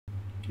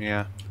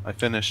Yeah, I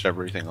finished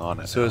everything on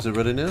it. So now. is it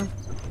ready now?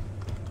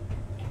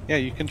 Yeah,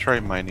 you can try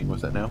mining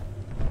with it now.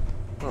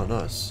 Oh,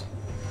 nice.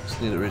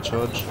 Just need to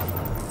recharge.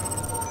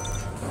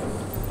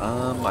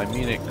 I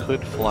mean, it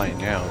could fly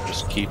now.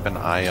 Just keep an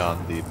eye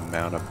on the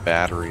amount of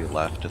battery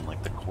left in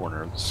like the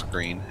corner of the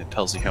screen. It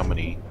tells you how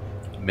many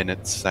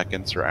minutes,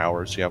 seconds, or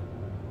hours you have.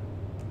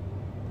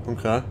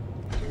 Okay.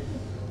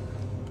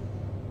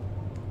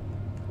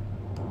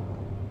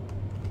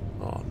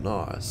 Oh,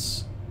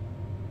 nice.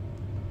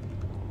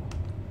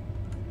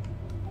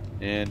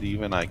 And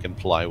even I can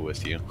fly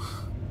with you.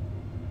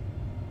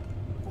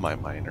 My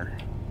miner.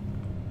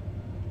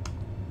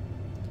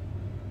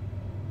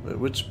 Wait,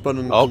 which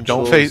button Oh,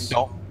 controls...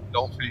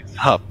 don't face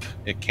up.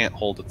 It can't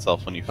hold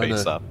itself when you I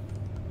face know. up.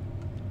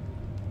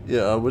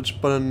 Yeah,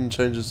 which button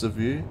changes the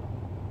view?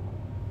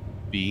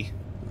 B.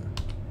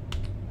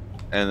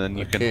 And then I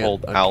you can can't,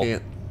 hold I Alt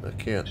can't, I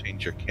can't. to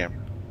change your camera.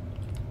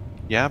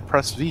 Yeah,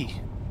 press V.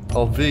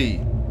 Oh, V.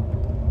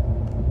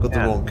 Got the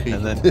Yeah, wrong key.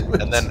 and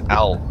then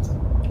Alt.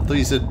 I thought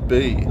you said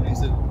B.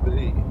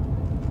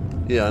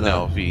 Yeah, I know.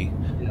 No, V.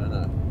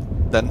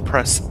 Then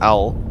press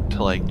Alt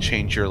to like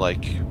change your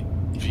like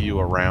view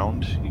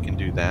around. You can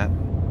do that.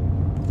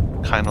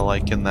 Kind of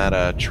like in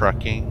that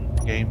trucking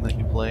game that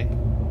you play.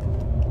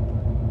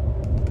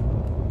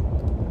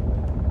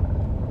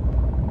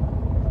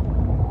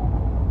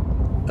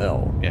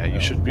 L. Yeah, you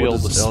should be What able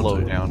to does L slow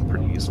do? down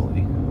pretty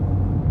easily.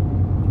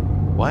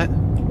 What?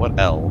 What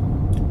L?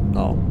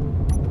 Oh.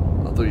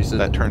 I thought you said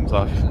That turns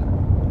off.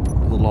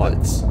 the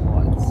lights.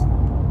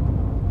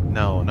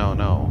 No, no,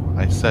 no.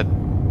 I said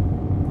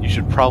you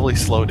should probably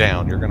slow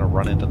down. You're gonna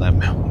run into that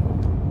mountain.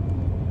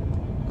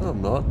 No,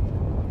 I'm not.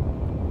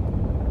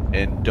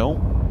 And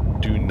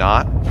do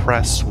not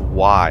press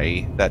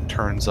Y. That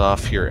turns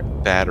off your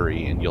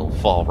battery and you'll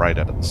fall right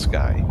out of the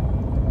sky.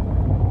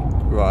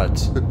 Right.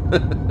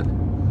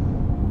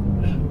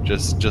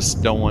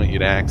 Just don't want you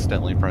to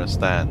accidentally press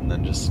that and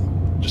then just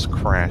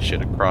crash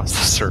it across the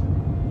surface.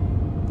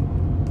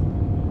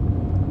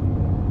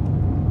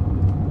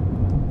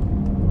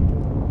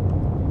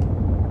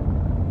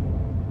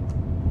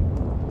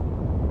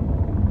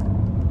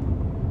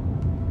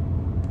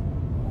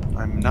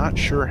 I'm not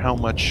sure how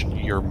much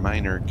your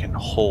miner can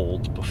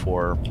hold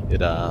before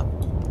it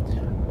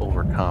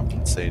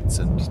overcompensates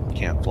and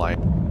can't fly.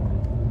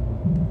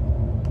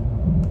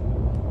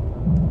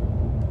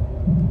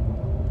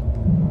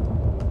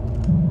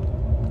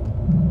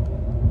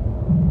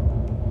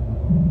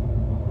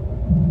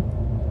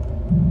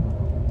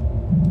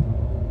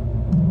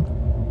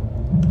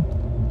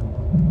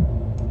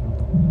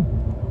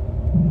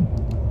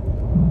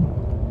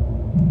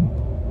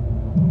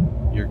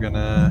 You're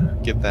gonna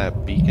get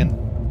that beacon.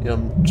 Yeah,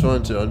 I'm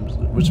trying to.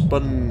 Which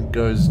button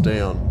goes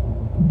down?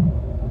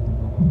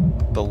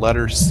 The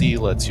letter C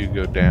lets you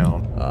go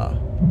down, Ah.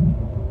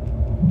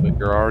 but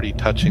you're already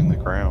touching the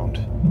ground.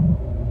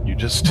 You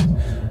just... I'm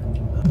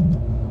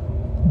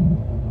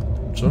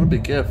trying to be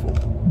careful.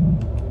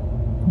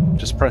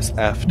 Just press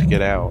F to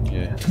get out,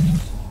 yeah.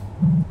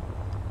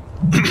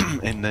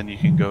 And then you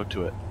can go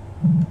to it.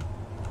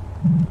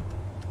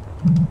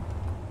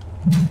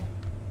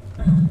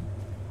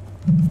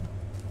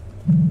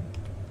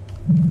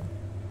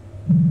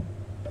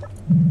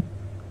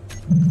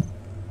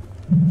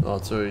 Oh,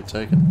 it's already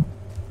taken.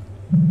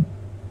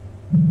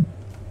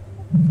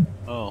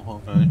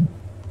 Oh, okay.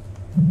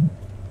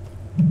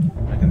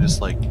 I can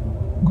just like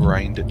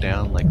grind it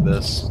down like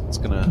this. It's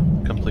gonna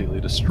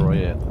completely destroy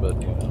it, but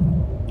you know.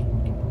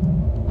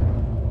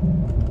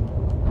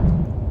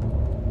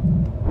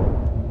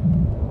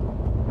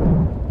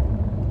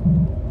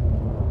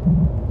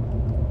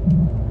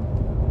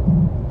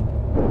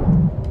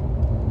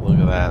 Look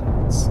at that.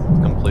 It's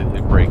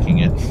completely breaking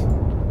it.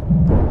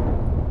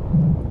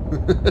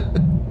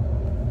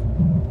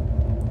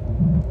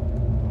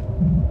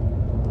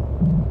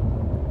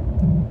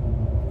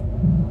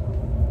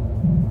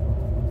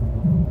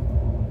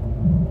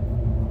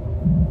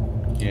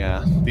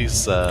 Yeah,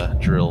 these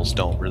drills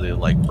don't really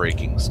like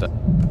breaking stuff.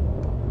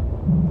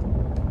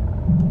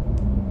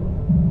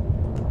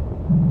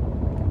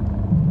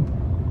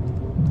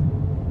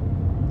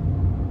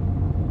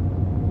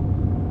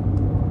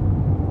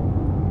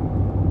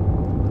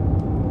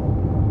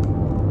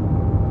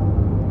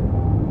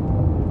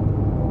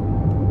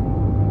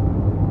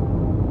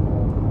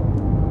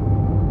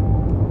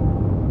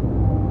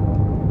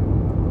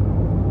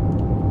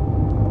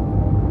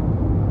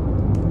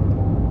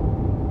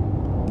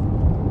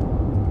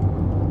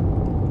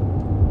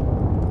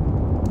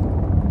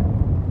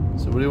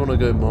 Where do you want to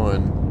go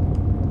mine?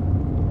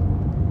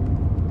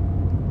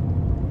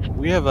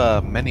 We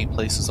have many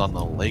places on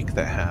the lake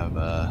that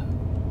have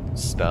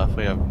stuff.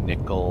 We have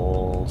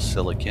nickel,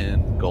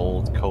 silicon,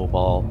 gold,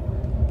 cobalt,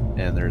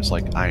 and there's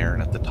like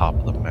iron at the top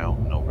of the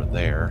mountain over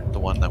there, the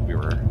one that we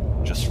were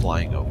just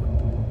flying over.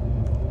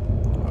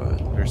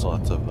 Alright. There's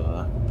lots of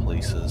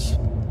places.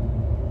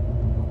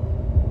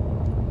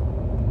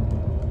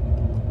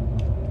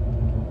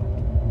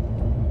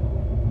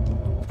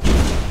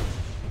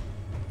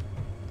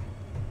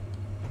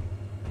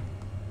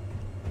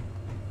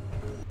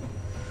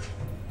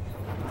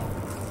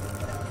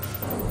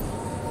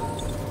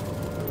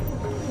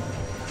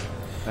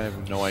 I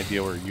have no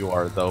idea where you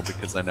are though,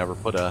 because I never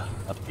put a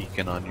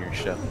beacon on your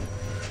ship.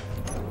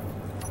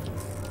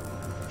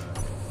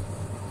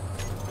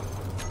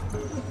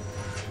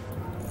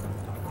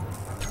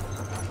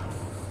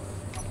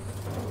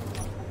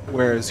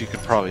 Whereas you can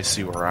probably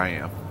see where I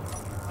am,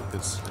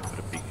 because I put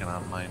a beacon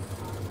on mine.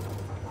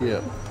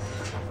 Yeah.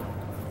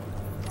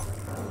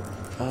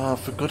 Ah, I've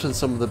forgotten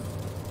some of the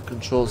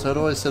controls. How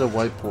do I set a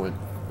waypoint?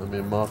 I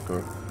mean,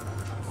 marker.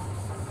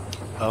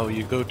 Oh,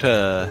 you go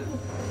to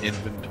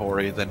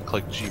inventory, then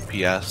click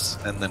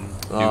GPS, and then new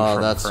Ah,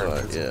 from that's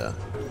current. right, yeah.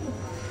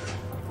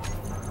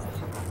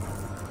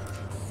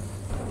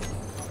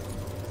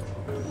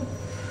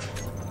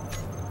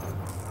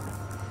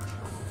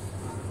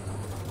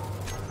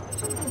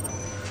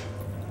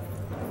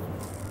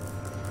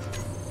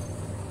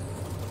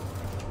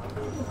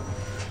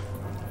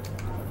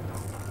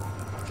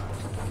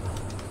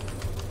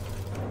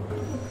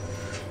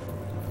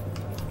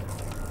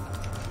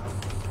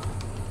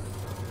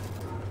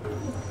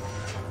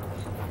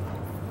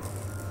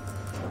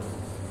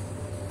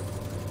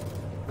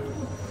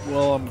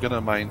 Well, I'm gonna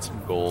mine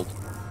some gold.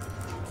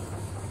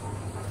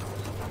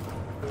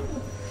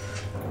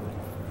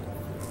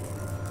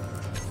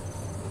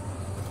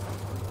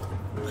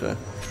 Okay.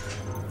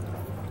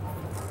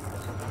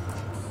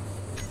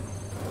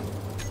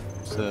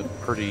 It's a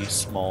pretty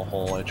small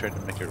hole. I tried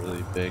to make it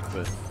really big,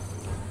 but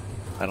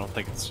I don't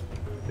think it's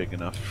big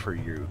enough for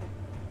you.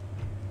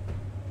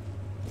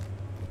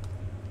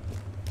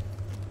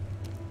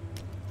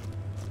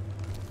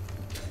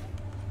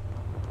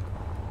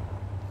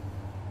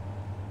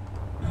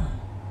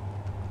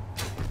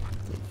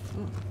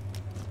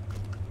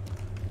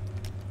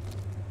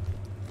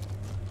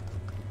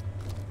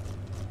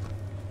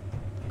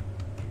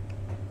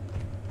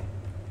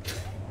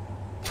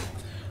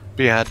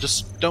 But yeah,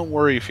 just don't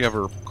worry if you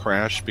ever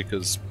crash,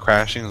 because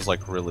crashing is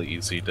like really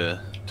easy to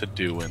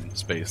do in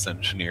Space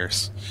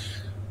Engineers.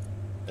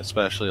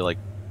 Especially like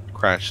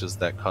crashes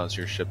that cause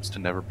your ships to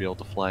never be able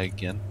to fly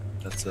again.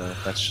 That's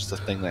just a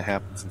thing that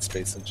happens in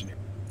Space Engineering.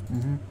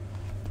 Mm-hmm.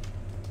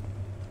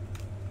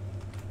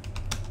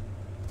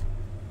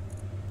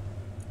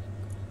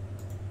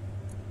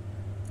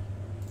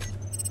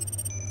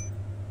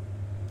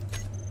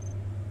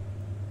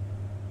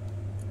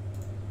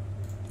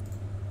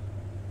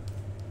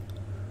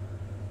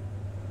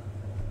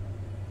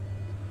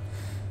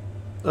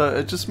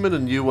 It just made a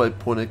new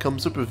waypoint. It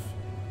comes up with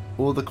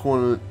all the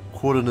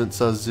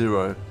coordinates are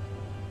 0.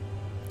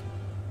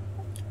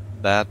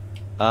 That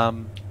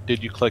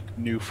did you click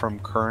new from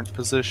current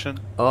position?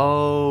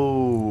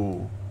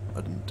 Oh,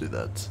 I didn't do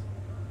that.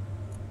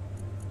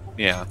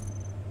 Yeah.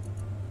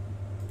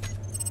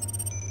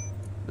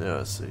 Yeah,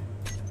 I see.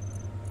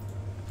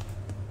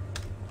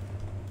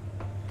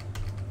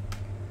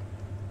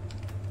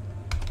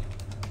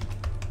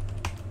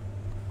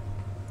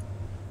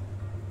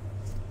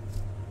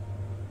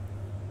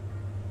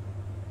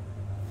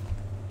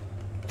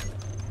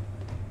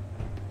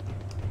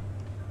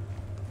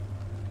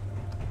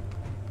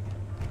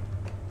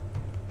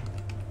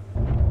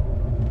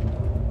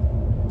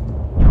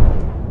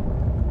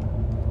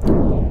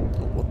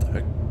 What the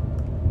heck?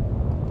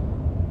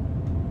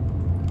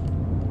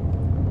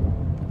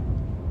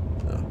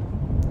 No.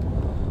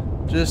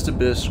 Just a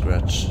bit of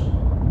scratch.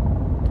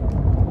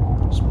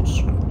 Small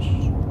scratch.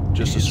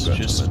 Just a scratch.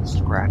 Just a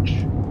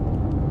scratch.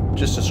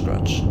 Just a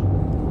scratch.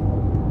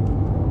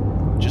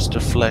 Just a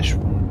flesh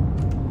wound.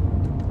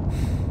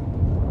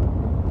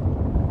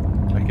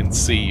 I can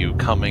see you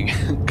coming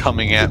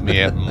at me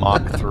at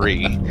Mach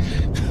 3.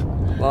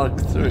 Mach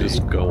 3.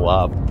 Just go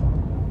up.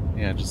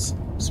 Yeah, just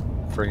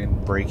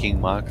friggin' breaking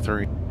Mach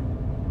 3.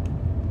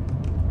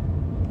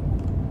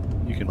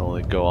 You can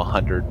only go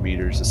 100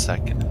 meters a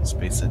second in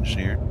Space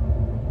Engineer.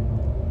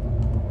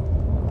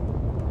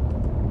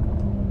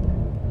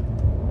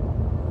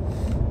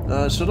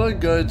 Should I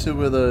go to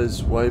where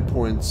those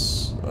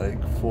waypoints,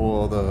 like,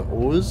 for the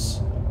ores?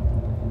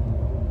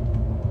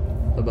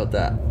 How about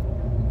that?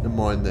 And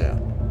mine there.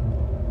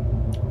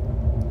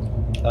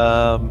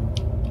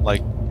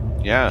 Like,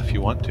 yeah, if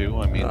you want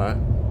to. I mean, Alright.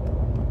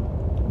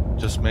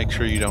 just make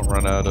sure you don't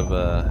run out of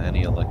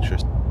any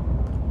electricity.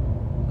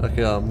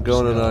 Okay, I'm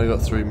going and I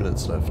got 3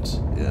 minutes left.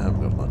 Yeah, I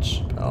haven't got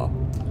much power.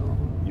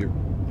 You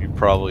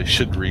probably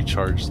should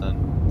recharge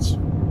then.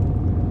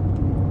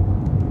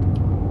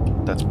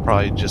 That's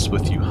probably just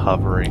with you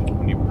hovering.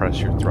 When you press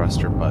your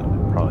thruster button,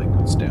 it probably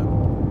goes down.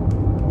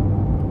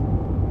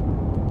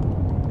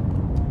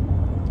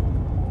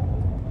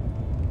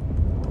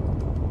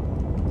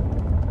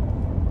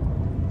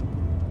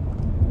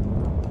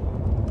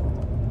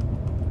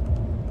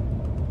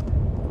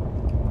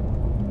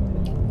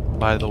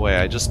 By the way,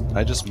 I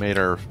just made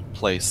our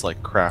place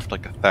like craft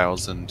like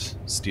 1,000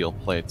 steel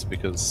plates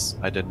because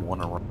I didn't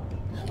want to run.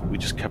 We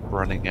just kept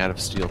running out of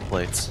steel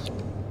plates.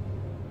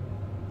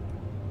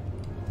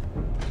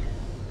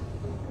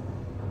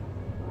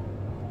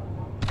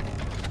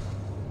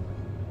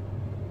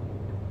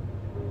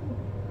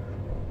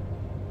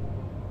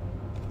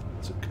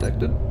 Is it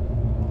connected?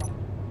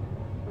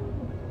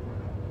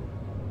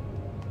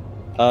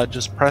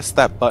 Just press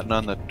that button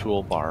on the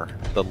toolbar,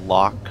 the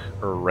lock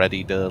or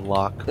ready to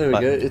lock There we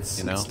button. go.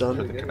 It's done.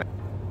 For the connect.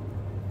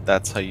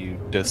 That's how you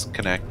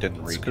disconnect and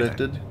It's reconnect.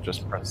 connected.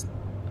 Just press.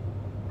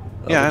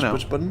 Yeah, I know.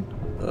 Which button?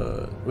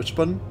 Which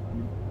button?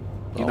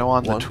 You know,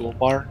 on one. the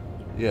toolbar.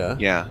 Yeah.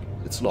 Yeah.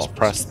 It's locked. Just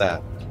press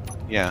that.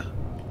 Yeah.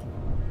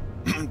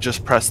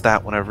 Just press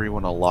that whenever you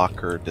want to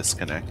lock or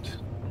disconnect.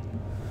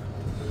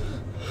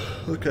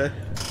 Okay.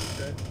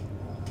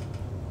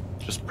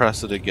 Just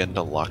press it again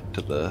to lock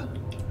to the.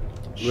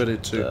 Ready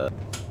to.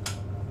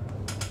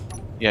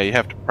 Yeah, you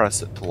have to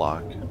press it to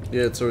lock.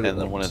 Yeah, it's already and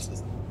then locked.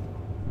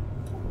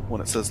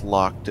 when it says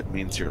locked, it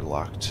means you're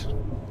locked.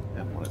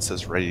 And when it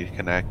says ready to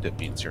connect, it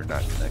means you're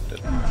not connected.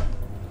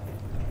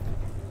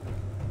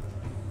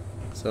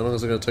 So how long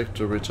is it going to take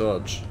to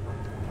recharge?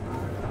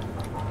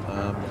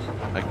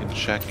 I can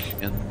check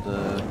in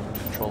the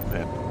control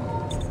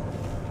panel.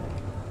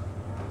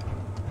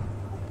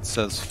 It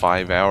says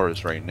 5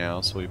 hours right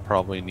now, so we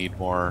probably need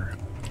more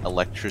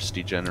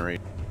electricity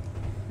generated.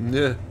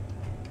 Yeah.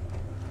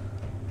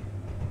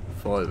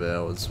 5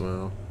 hours,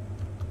 well.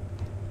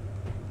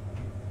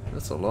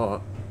 That's a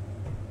lot.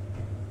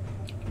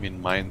 I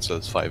mean, mine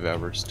says 5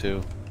 hours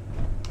too.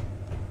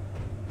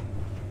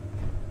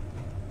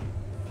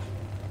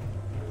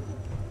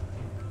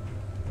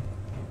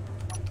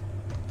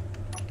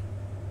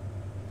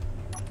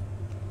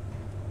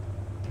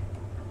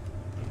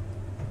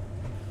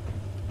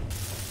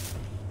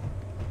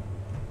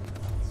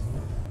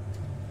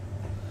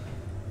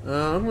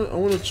 I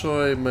want to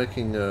try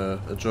making a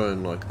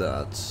drone like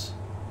that.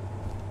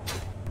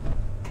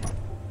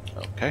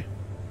 Okay.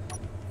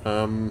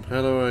 How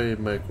do I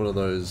make one of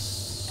those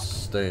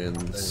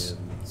stands?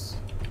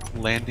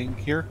 Landing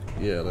gear?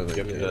 Yeah, landing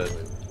You have gear.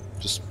 to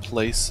just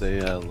place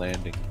a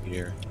landing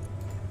gear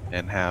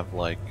and have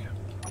like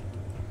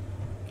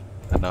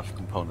enough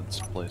components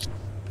to place.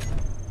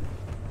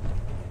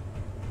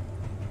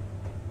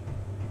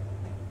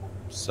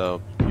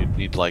 So you'd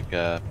need like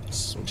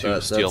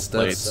two steel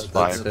plates,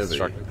 five heavy.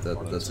 construction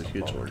That's a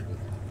huge one.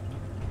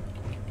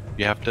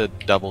 You have to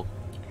double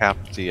tap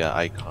the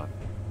icon.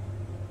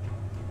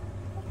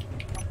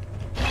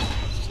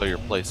 So you're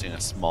placing a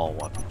small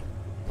one.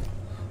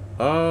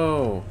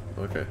 Oh,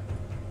 okay.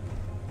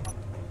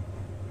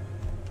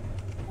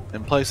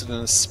 And place it in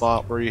a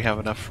spot where you have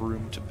enough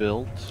room to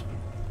build.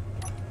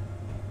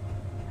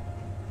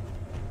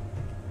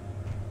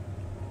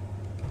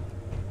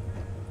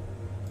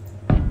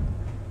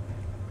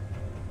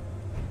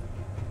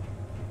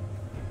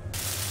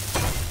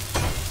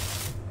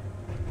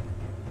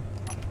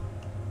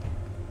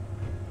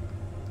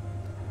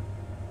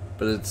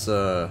 But it's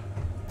angled.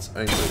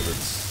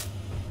 It's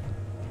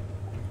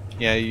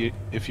Yeah,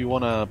 if you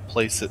want to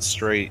place it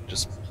straight,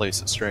 just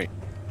place it straight.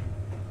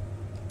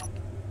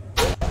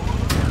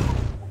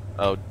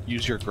 Oh,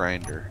 use your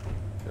grinder.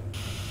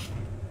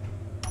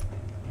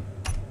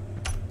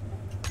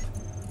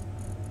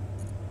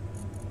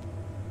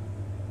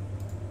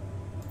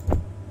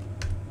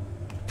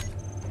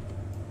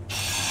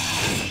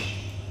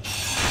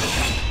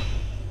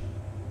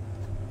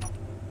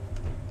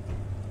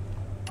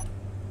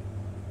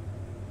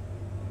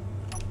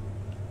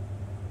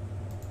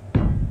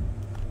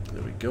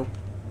 there we go.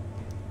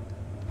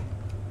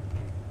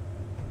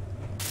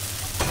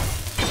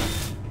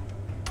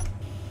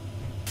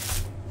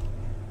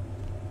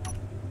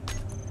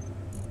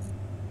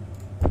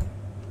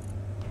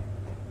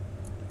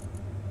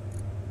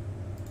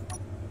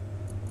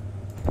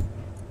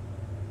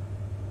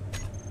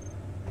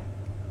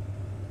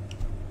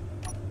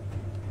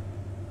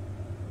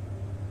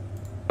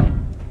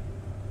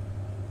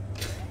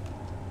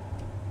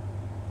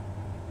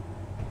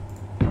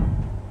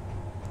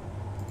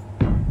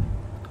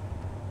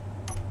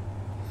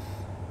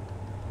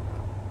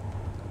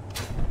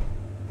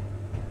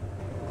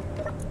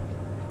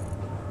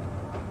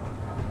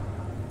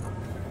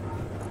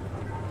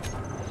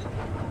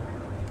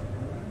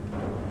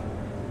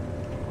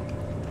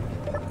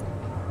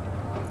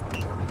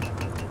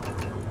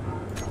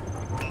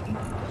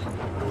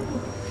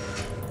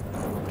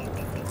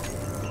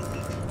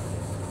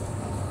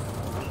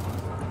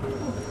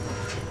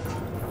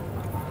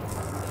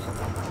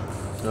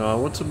 I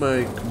want to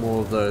make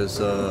more of those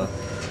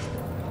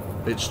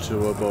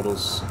H2O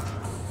bottles.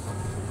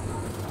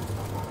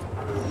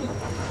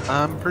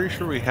 I'm pretty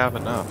sure we have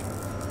enough.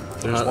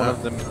 There's one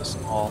of them in the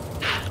small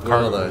Where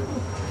are cargo.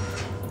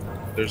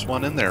 they? There's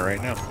one in there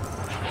right now.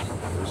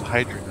 There's a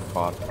hydrogen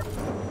bottle.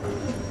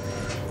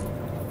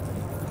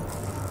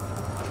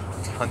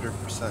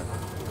 100%.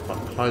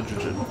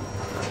 Hydrogen.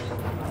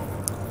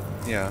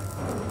 Yeah.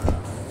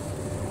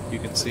 You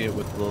can see it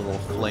with the little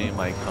flame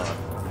icon.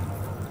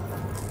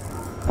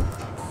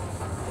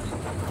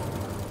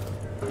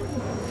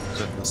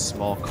 It's in the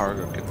small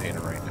cargo container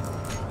right now.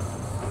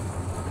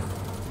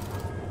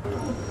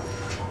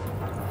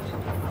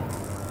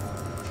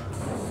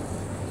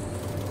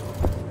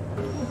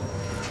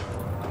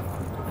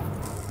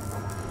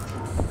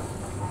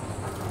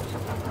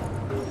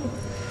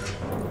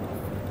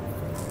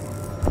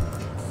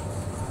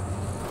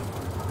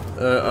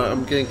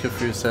 I'm getting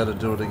confused how to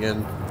do it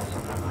again.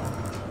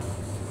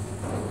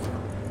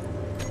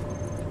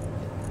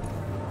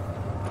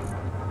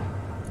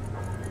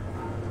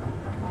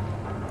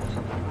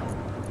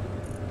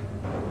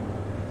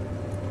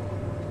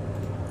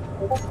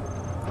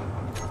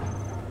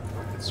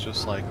 It's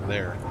just like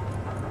there.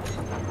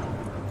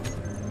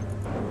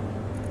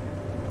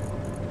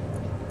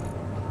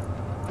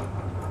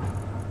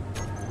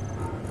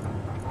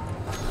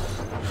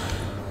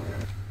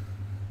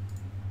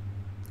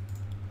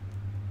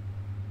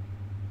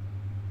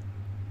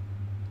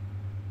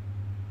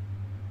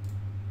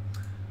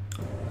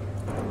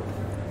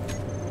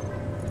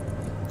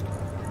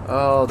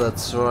 Oh,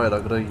 that's right, I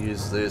gotta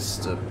use this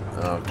to...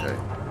 okay.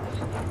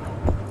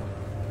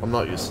 I'm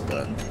not used to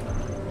that.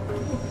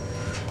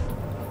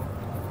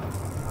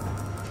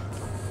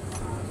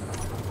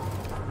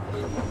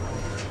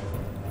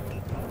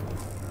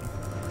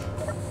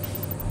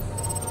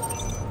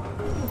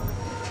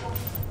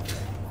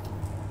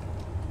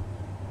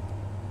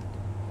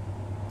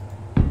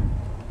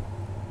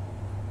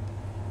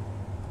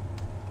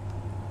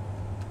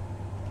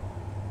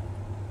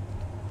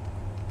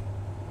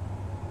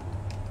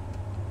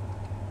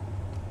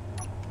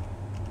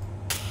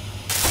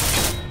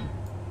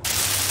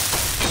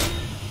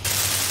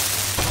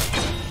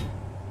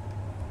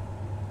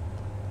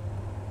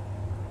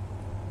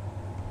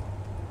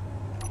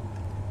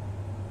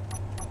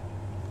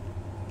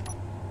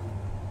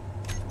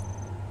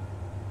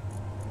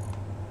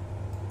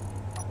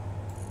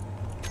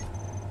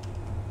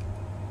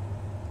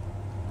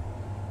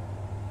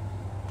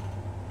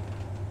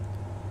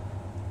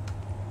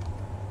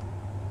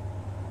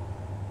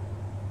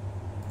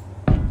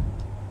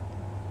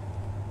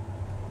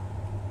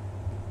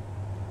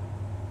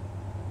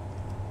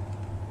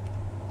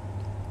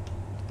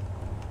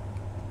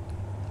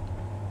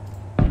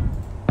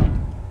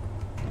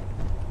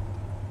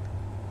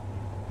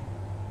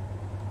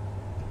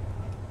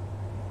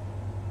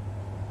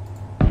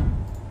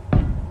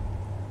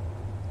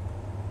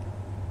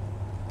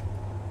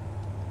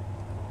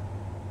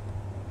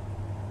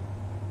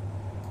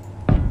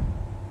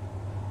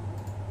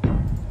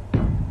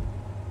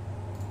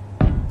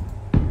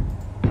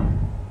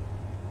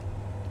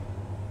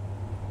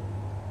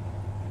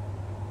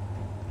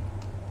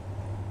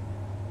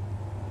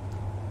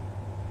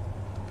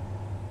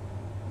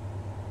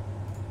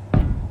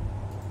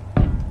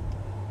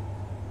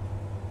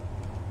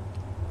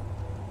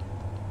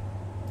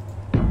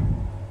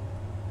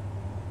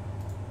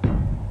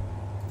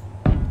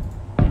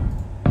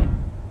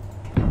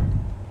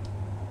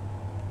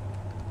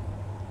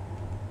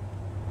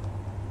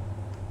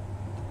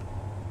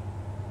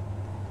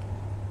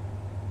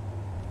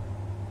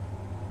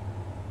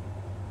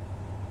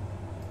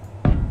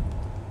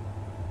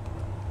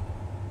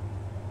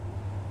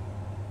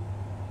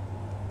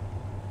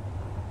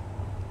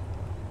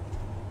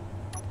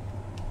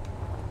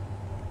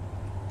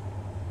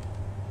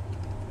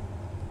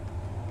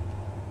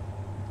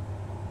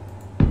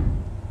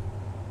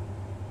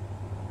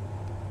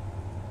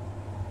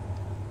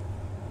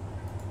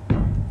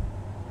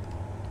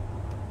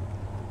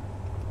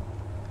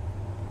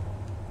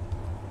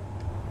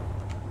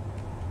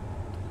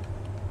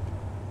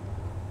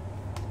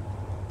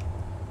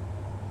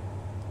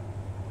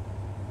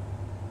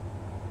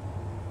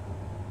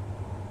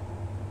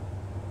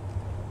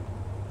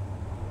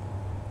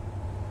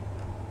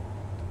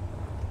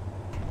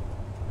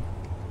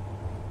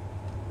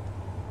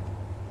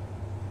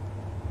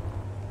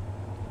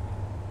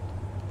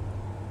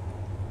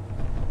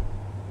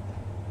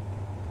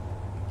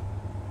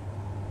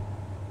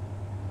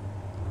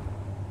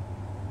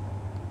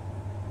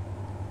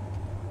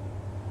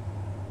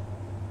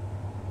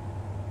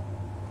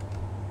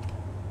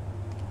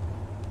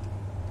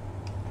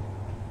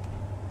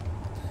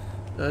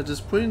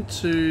 Just putting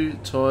 2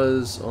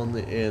 tyres on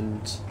the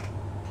end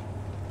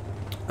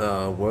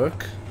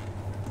work.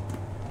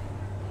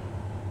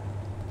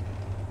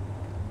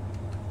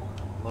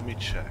 Let me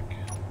check.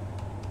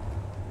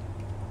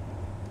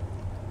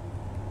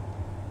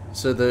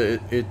 So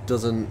that it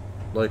doesn't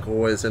like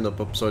always end up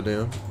upside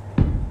down.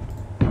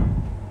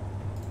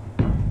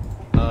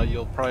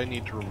 You'll probably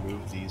need to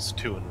remove these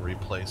 2 and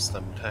replace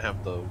them to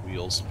have the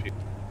wheels appear.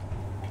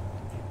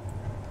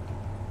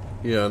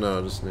 Yeah, I know,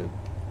 I just need to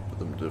put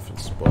them in a different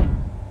spot.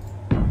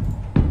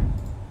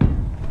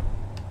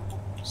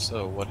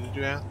 So, what did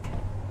you ask?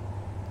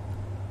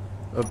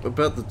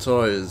 About the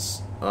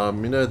tyres, you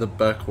know the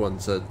back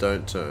ones that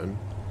don't turn.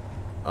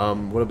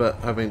 What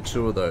about having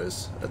 2 of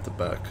those at the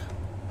back?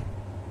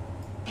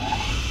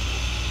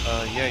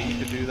 Yeah, you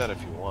could do that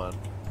if you want.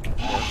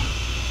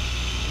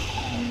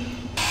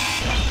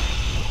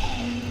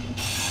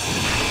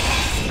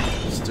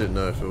 Just didn't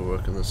know if it would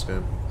work in this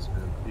game.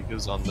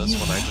 Because on this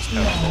one I just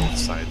have both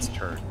sides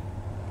turn.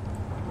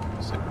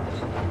 So,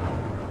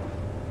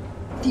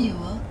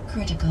 Fuel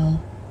critical.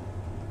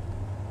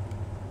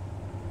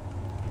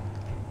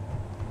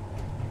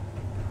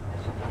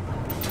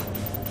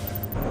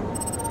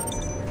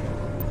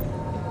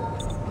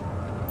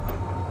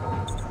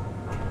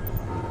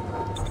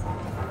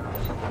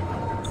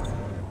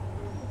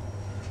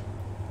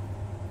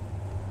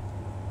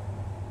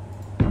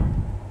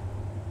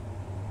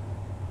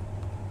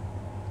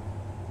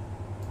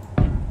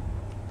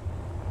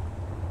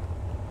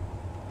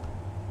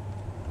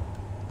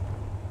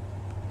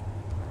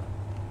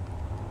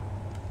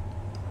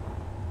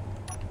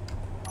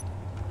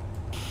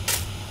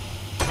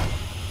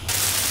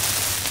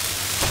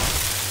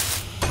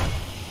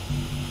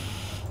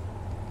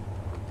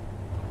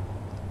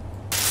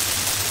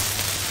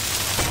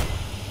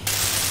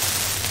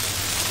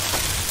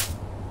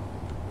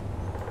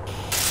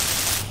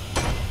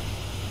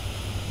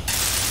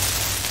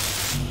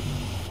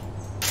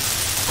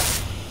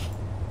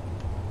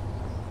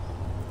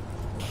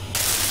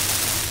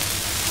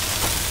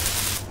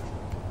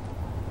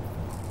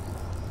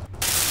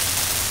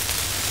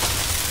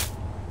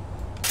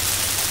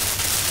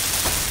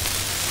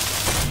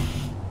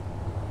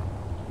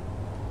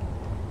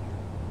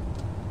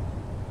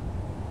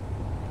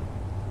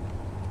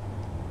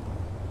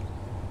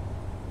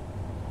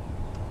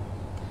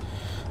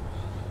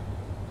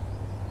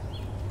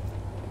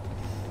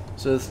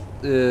 So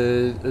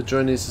a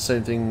drone needs the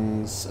same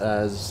things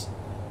as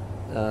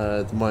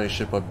the mining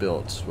ship I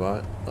built,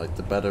 right? Like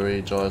the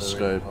battery,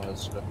 gyroscope. What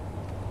else?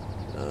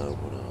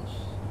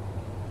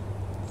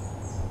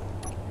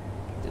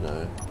 You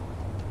know.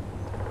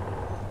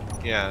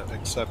 Yeah,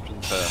 except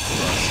in the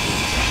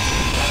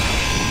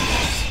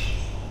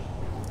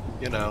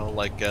you know,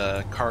 like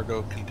a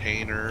cargo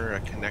container, a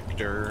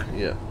connector,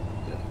 Yeah.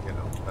 you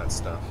know, that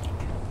stuff.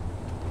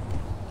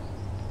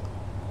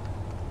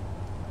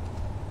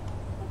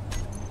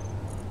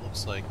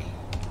 Looks like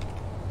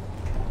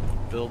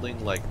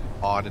building like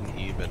odd and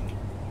even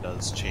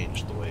does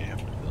change the way you have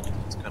to build.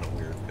 It's kind of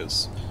weird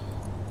because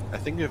I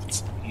think if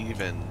it's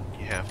even,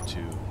 you have to.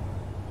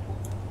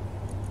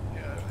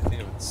 Yeah, I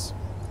think if it's.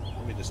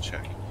 Let me just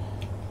check.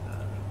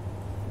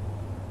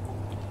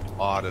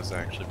 Odd is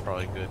actually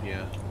probably good,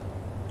 yeah.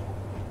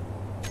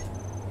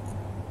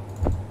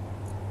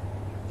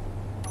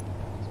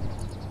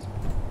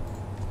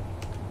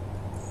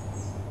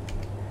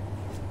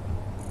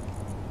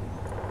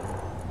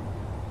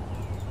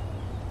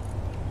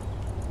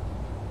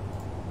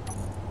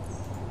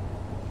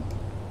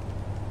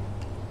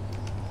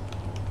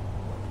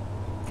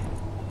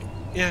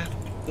 Yeah,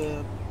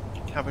 the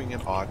having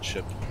an odd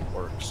ship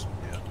works.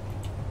 Yeah.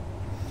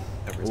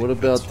 Everything What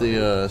about fits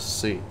the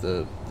seat,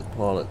 the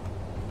pilot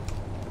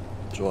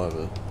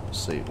driver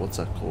seat? What's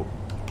that called?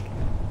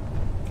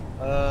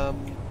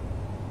 Um.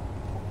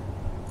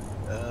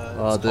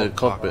 It's The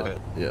called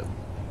cockpit. Yeah.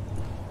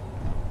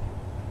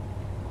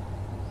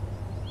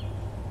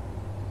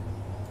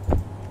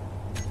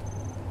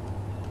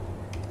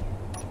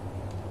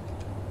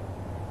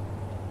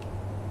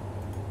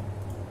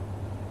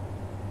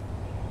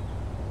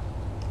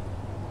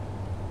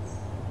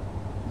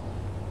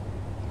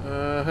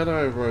 How do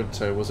I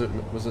rotate? Was it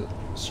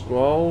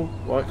scroll,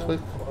 right click?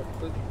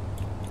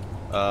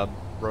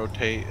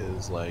 Rotate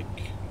is like.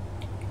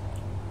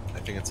 I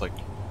think it's like.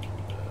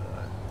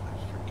 I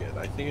forget.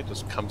 I think it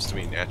just comes to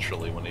me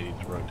naturally when I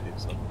need to rotate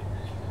something.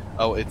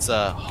 Oh, it's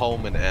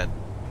home and end.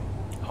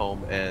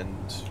 Home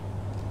end,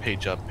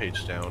 page up,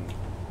 page down,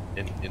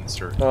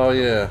 insert. Oh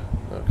yeah.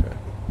 Okay.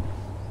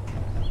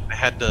 I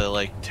had to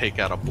like take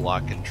out a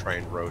block and try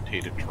and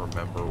rotate it to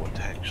remember what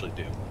to actually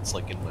do. It's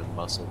like in my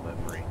muscle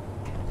memory.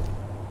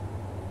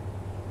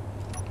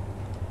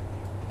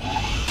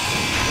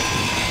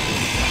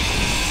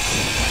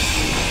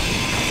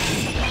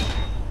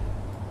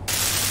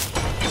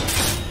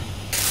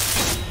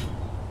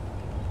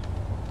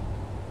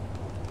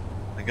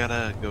 I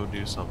gotta go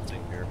do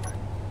something here.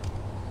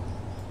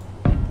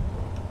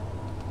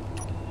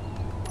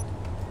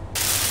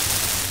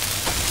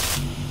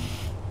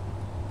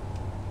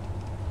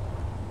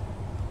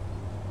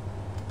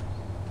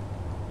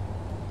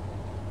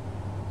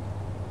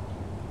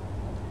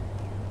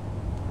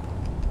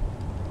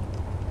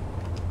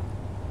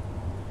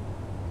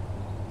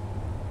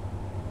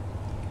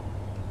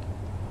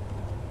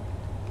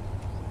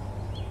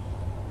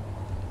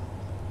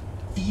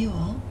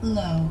 Fuel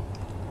low.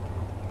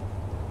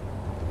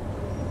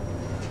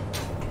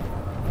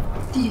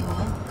 Fuel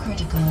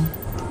critical.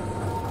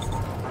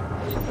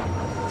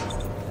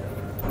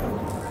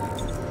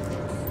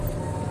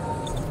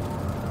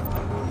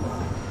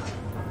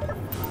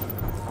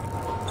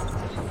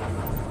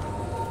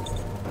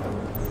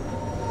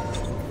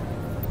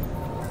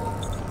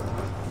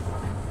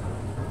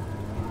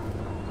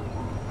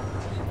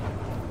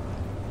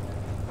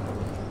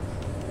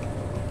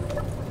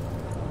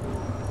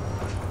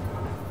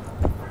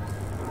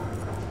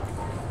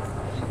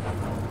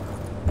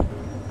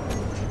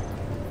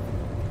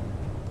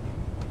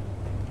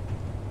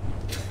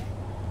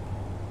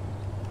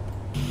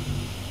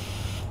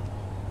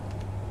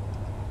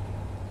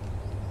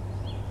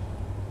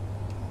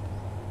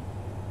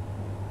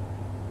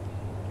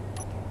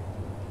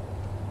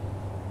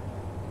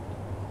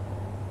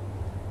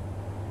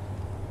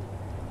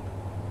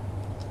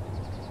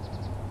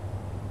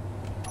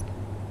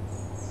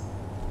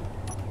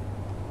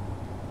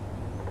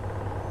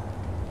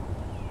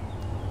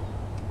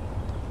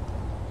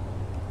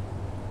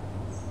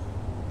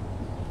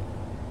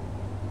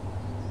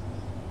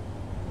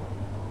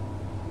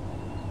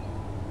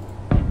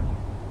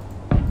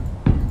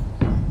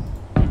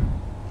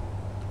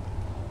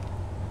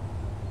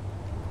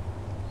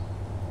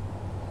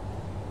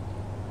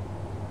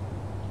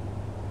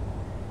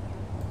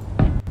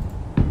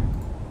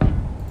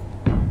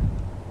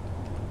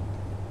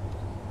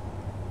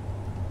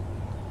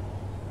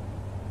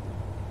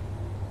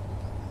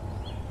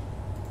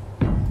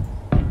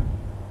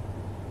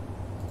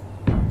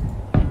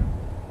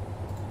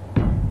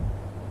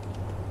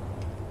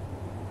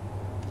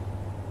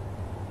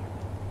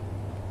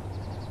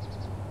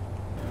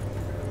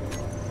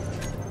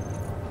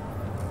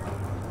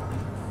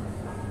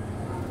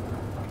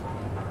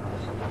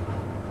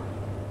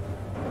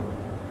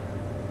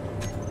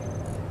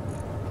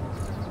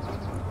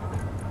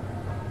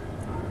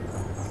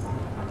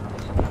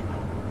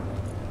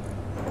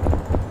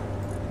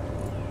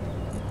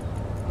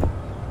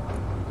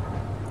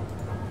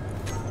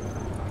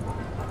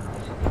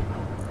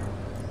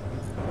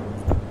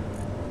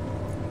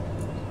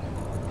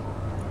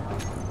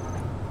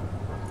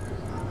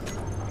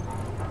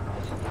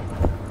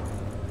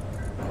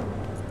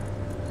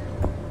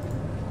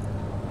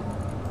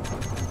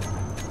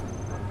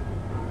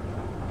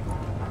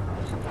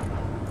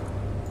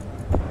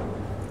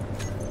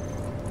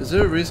 Is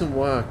there a reason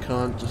why I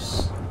can't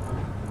just...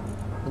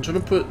 I'm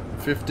trying to put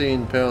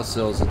 15 power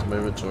cells into my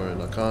inventory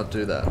and I can't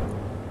do that.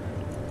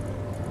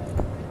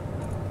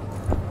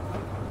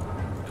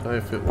 Can I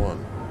fit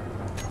one?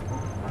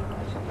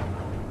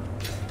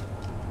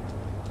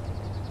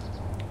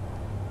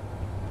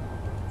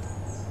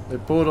 Hey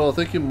Portal, I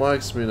think your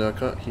mic's me now, I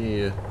can't hear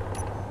you.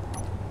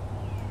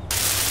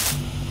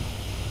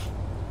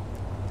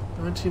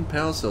 19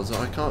 power cells,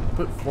 I can't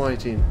put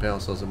 19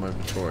 power cells in my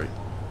inventory.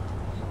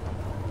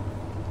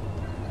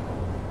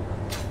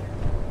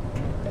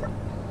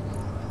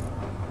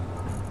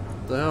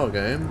 What the hell,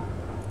 game?